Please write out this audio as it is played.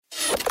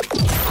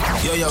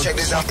Yo, check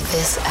this out.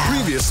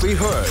 Previously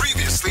heard.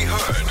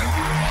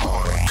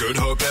 Good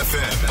Hope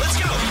FM. Let's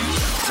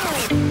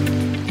go.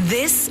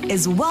 This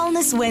is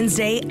Wellness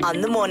Wednesday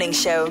on The Morning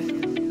Show.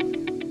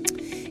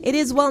 It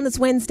is Wellness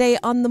Wednesday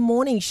on The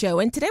Morning Show,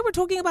 and today we're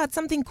talking about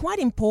something quite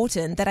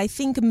important that I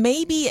think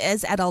maybe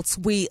as adults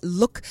we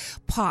look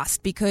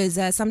past because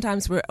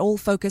sometimes we're all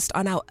focused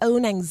on our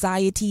own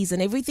anxieties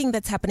and everything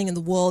that's happening in the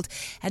world,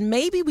 and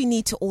maybe we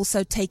need to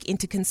also take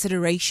into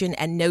consideration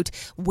and note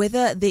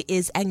whether there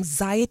is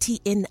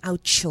anxiety in our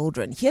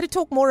children. Here to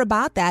talk more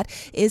about that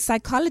is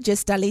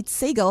psychologist Dalit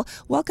Segal.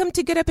 Welcome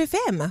to Good Hope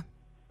FM.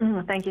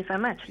 Thank you so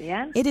much,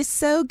 Leigh-Anne. It is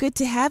so good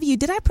to have you.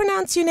 Did I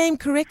pronounce your name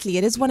correctly?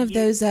 It is one of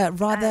those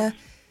rather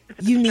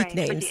unique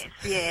names.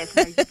 Yes,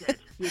 no, you did.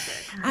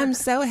 I'm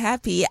so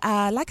happy.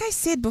 Like I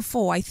said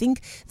before, I think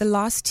the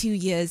last 2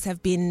 years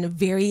have been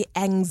very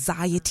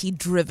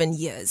anxiety-driven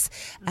years.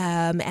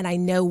 And I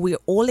know we're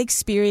all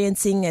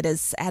experiencing it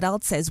as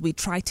adults as we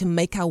try to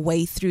make our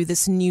way through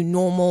this new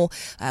normal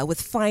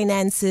with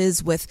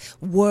finances, with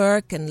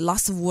work and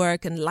loss of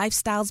work and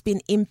lifestyles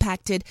being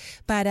impacted.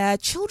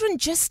 But children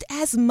just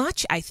as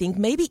much, I think,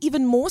 maybe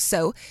even more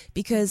so,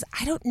 because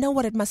I don't know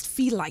what it must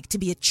feel like to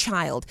be a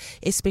child,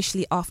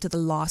 especially after the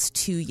last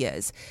 2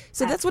 years.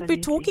 So that's what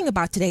we're talking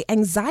about today.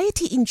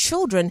 Anxiety in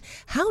children.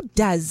 How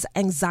does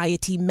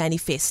anxiety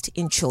manifest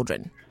in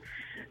children?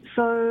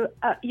 So,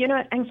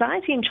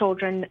 anxiety in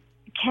children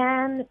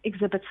can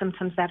exhibit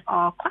symptoms that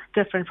are quite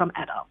different from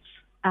adults.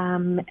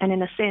 And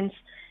in a sense,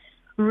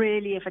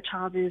 really, if a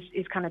child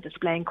is kind of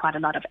displaying quite a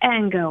lot of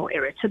anger or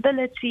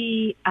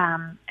irritability,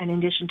 and in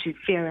addition to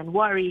fear and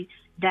worry,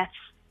 that's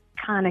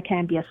kind of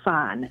can be a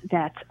sign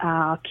that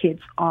our kids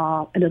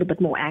are a little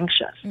bit more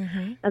anxious.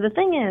 Mm-hmm. Now, the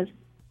thing is,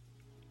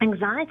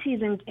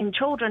 anxieties in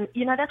children,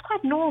 that's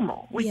quite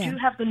normal. We do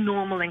have the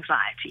normal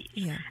anxiety.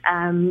 Yeah.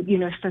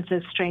 Since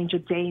there's stranger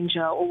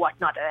danger or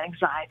whatnot,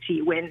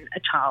 anxiety when a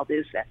child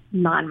is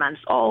 9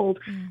 months old,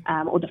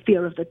 or the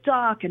fear of the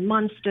dark and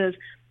monsters,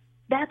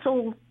 that's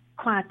all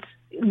quite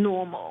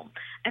normal.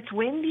 It's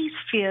when these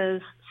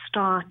fears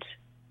start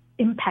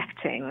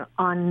impacting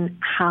on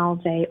how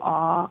they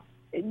are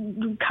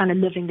kind of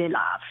living their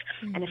lives.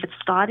 And if it's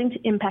starting to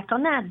impact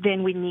on that,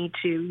 then we need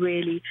to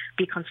really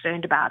be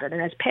concerned about it.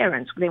 And as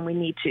parents, then we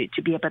need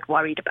to be a bit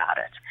worried about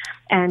it.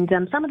 And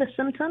some of the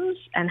symptoms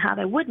and how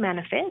they would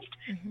manifest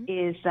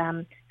is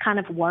kind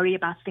of worry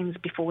about things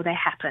before they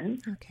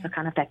happen. Okay. So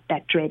kind of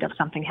that dread of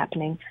something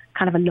happening,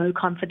 kind of a low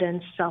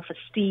confidence,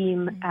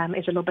 self-esteem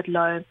is a little bit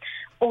low.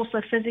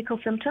 Also physical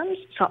symptoms.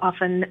 So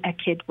often a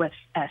kid with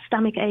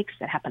stomach aches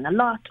that happen a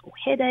lot, or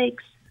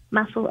headaches,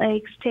 muscle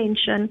aches,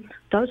 tension,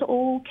 those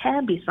all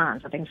can be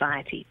signs of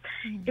anxiety.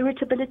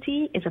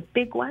 Irritability is a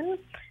big one,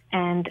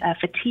 and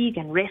fatigue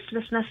and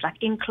restlessness, like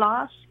in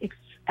class,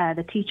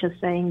 the teacher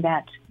saying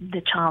that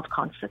the child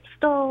can't sit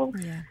still,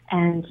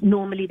 and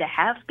normally they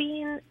have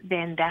been,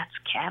 then that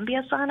can be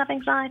a sign of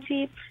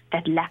anxiety,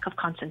 that lack of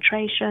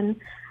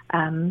concentration,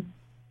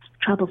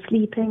 trouble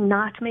sleeping,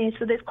 nightmares.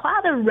 So there's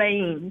quite a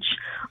range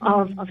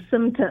of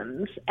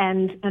symptoms,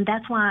 and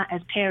that's why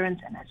as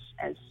parents and as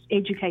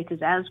educators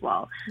as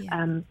well,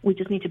 we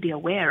just need to be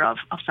aware of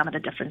some of the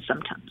different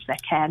symptoms that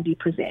can be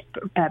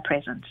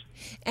present.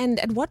 And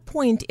at what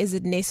point is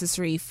it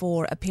necessary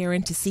for a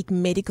parent to seek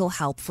medical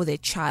help for their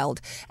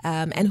child,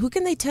 and who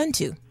can they turn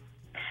to?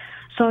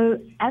 So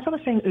as I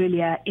was saying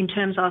earlier, in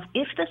terms of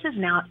if this is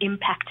now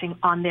impacting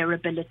on their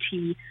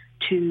ability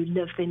to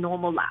live their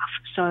normal life.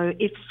 So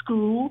if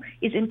school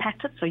is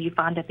impacted, so you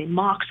find that their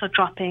marks are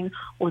dropping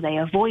or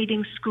they're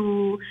avoiding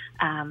school,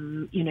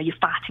 you're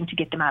fighting to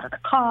get them out of the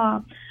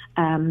car,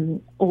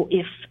 or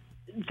if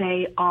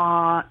they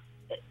are,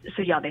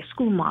 their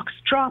school marks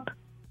drop,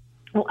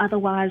 or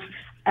otherwise,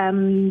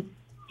 any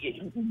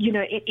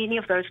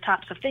of those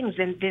types of things,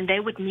 then they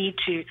would need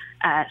to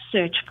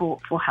search for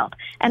help.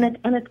 And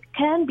it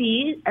can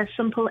be as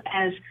simple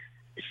as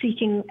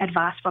seeking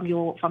advice from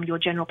your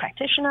general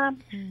practitioner,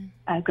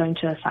 going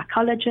to a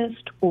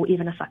psychologist or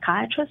even a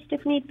psychiatrist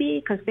if need be,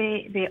 because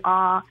there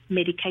are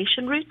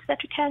medication routes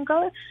that you can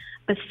go,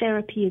 but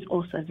therapy is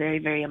also very,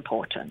 very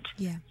important.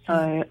 Yeah.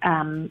 So,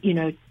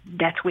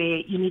 that's where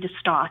you need to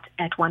start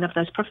at one of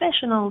those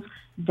professionals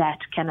that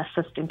can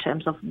assist in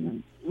terms of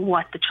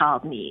what the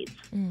child needs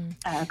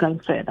going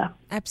further.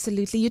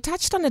 Absolutely. You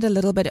touched on it a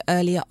little bit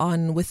earlier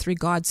on with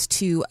regards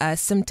to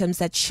symptoms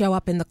that show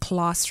up in the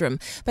classroom,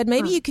 but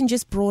maybe you can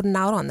just broaden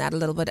out on that a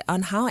little bit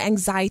on how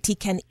anxiety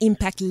can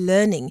impact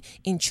learning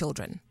in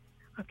children.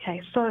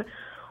 Okay, so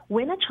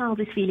when a child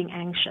is feeling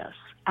anxious,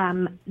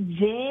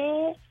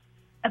 their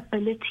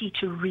ability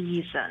to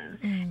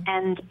reason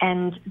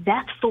and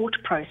that thought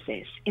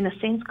process, in a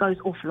sense, goes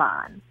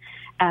offline.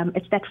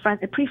 It's that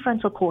the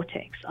prefrontal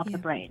cortex of the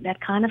brain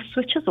that kind of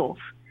switches off.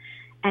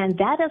 And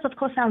that is, of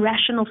course, our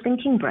rational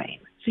thinking brain.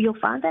 So you'll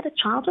find that a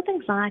child with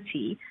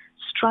anxiety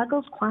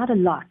struggles quite a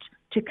lot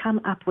to come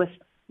up with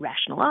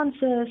rational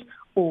answers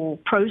or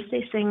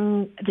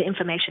processing the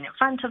information in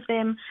front of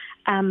them.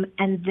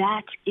 And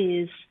that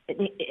is,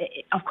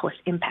 of course,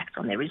 impacts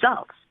on their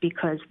results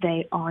because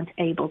they aren't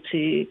able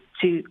to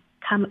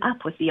come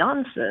up with the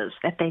answers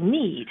that they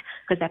need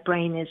because that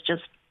brain is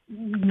just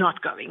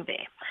not going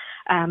there.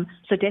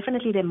 So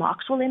definitely their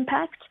marks will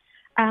impact.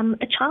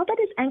 A child that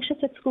is anxious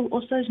at school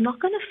also is not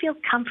going to feel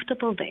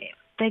comfortable there.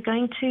 It's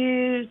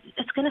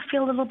going to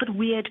feel a little bit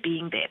weird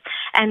being there.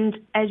 And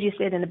as you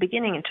said in the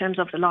beginning, in terms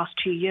of the last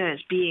 2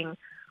 years being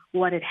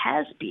what it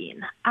has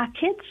been, our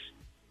kids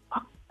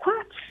are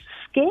quite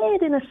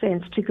scared in a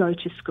sense to go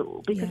to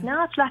school because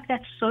now it's like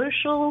that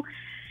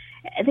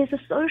there's a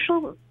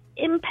social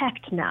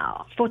impact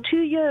now. For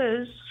 2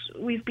 years,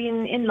 we've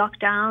been in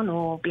lockdown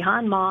or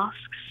behind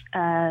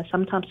masks.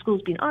 Sometimes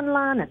school's been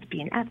online, it's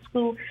been at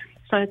school.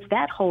 So it's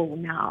that whole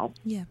now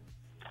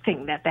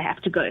thing that they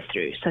have to go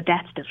through. So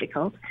that's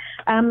difficult.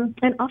 And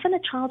often a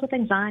child with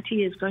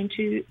anxiety is going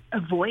to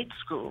avoid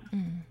school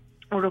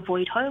or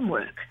avoid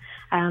homework.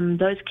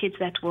 Those kids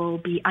that will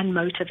be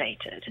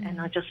unmotivated and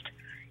are just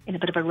in a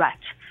bit of a rut.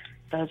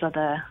 Those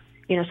are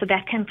so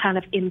that can kind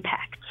of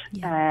impact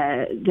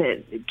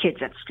the kids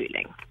at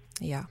schooling.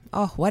 Yeah.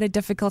 Oh, what a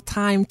difficult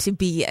time to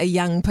be a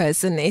young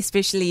person,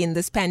 especially in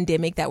this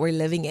pandemic that we're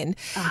living in.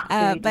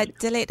 But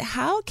Dalit,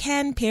 how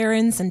can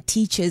parents and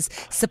teachers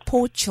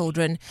support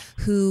children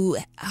who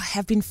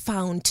have been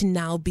found to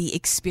now be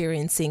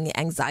experiencing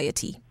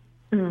anxiety?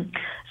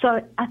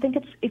 So I think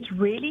it's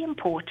really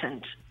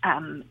important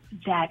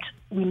that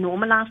we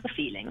normalize the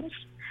feelings,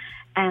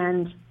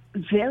 and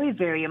very,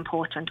 very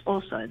important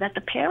also that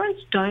the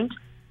parents don't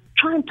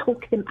try and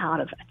talk them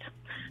out of it.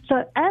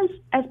 So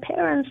as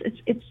parents,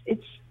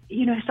 it's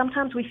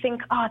sometimes we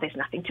think, there's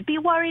nothing to be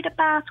worried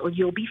about, or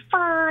you'll be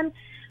fine.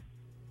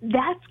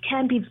 That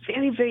can be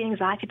very, very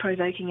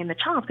anxiety-provoking in the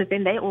child, because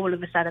then they all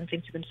of a sudden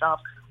think to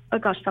themselves, oh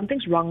gosh,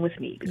 something's wrong with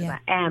me because I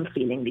am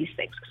feeling these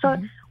things. So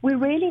we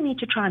really need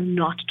to try and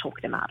not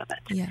talk them out of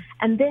it. Yeah.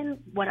 And then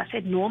what I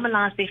said,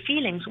 normalize their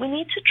feelings. We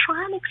need to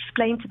try and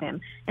explain to them,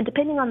 and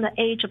depending on the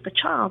age of the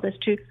child, as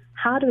to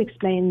how to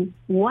explain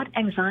what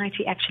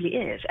anxiety actually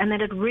is, and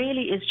that it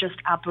really is just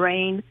our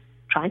brain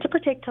trying to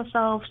protect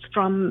ourselves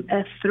from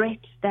a threat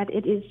that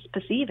it is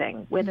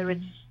perceiving, whether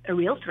it's a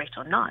real threat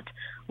or not.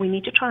 We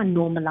need to try and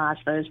normalize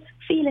those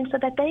feelings so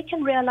that they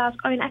can realize,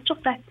 in actual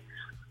fact,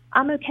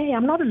 I'm okay.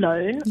 I'm not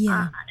alone.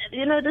 Yeah.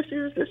 This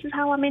is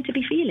how I'm meant to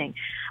be feeling.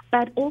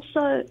 But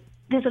also,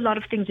 there's a lot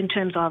of things in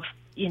terms of,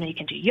 you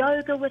can do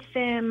yoga with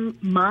them.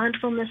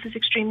 Mindfulness is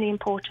extremely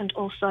important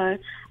also.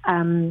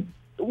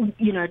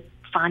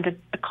 Find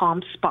a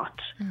calm spot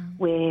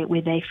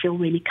where they feel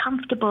really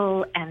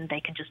comfortable and they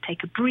can just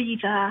take a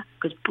breather,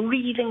 because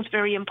breathing is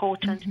very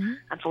important.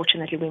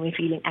 Unfortunately, when we're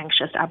feeling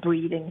anxious, our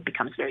breathing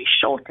becomes very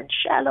short and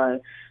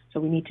shallow. So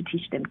we need to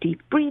teach them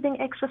deep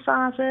breathing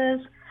exercises.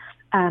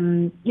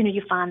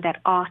 You find that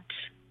art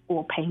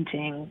or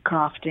painting,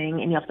 crafting,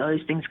 any of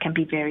those things can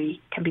be very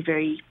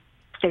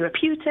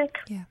therapeutic.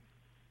 Yeah.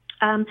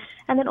 And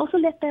then also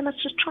let them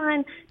just try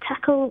and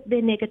tackle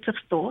their negative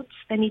thoughts.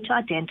 They need to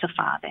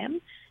identify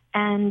them.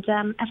 And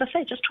as I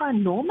say, just try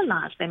and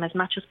normalize them as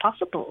much as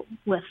possible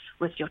with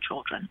your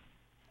children.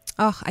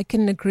 Oh, I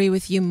couldn't agree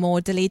with you more,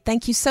 Dalit.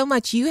 Thank you so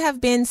much. You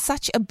have been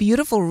such a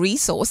beautiful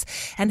resource,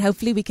 and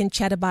hopefully we can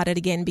chat about it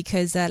again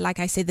because, like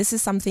I said, this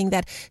is something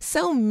that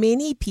so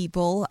many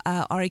people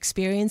are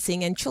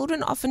experiencing, and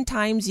children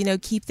oftentimes,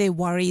 keep their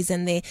worries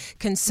and their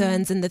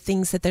concerns and the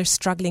things that they're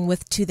struggling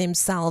with to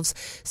themselves.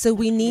 So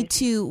we need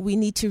to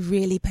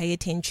really pay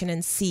attention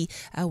and see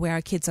where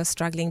our kids are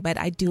struggling. But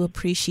I do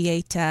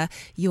appreciate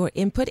your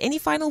input. Any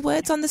final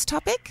words on this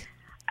topic?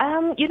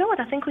 You know what?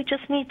 I think we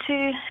just need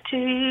to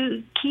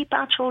keep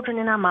our children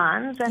in our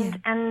minds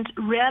and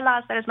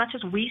realize that as much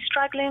as we're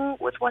struggling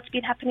with what's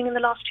been happening in the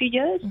last 2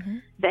 years,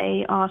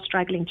 they are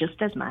struggling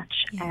just as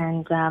much. Yeah.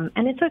 And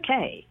it's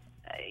okay.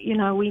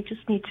 We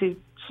just need to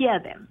hear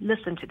them,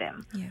 listen to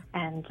them,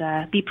 and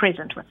be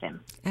present with them.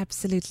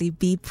 Absolutely.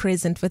 Be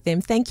present with them.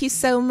 Thank you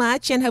so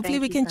much. And hopefully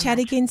we can chat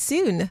again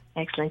soon.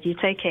 Excellent. You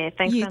take care.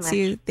 Thanks so much.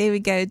 You too. There we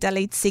go.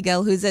 Dalit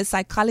Segal, who's a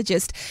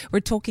psychologist. We're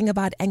talking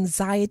about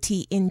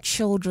anxiety in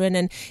children.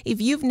 And if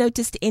you've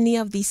noticed any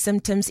of these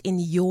symptoms in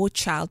your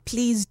child,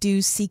 please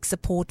do seek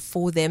support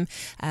for them.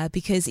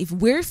 Because if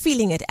we're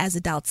feeling it as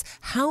adults,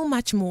 how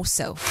much more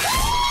so?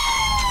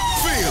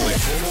 Feel it.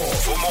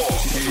 For more,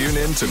 tune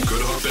in to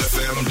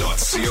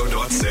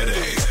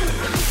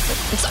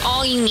goodhopefm.co.za. It's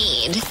all you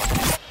need.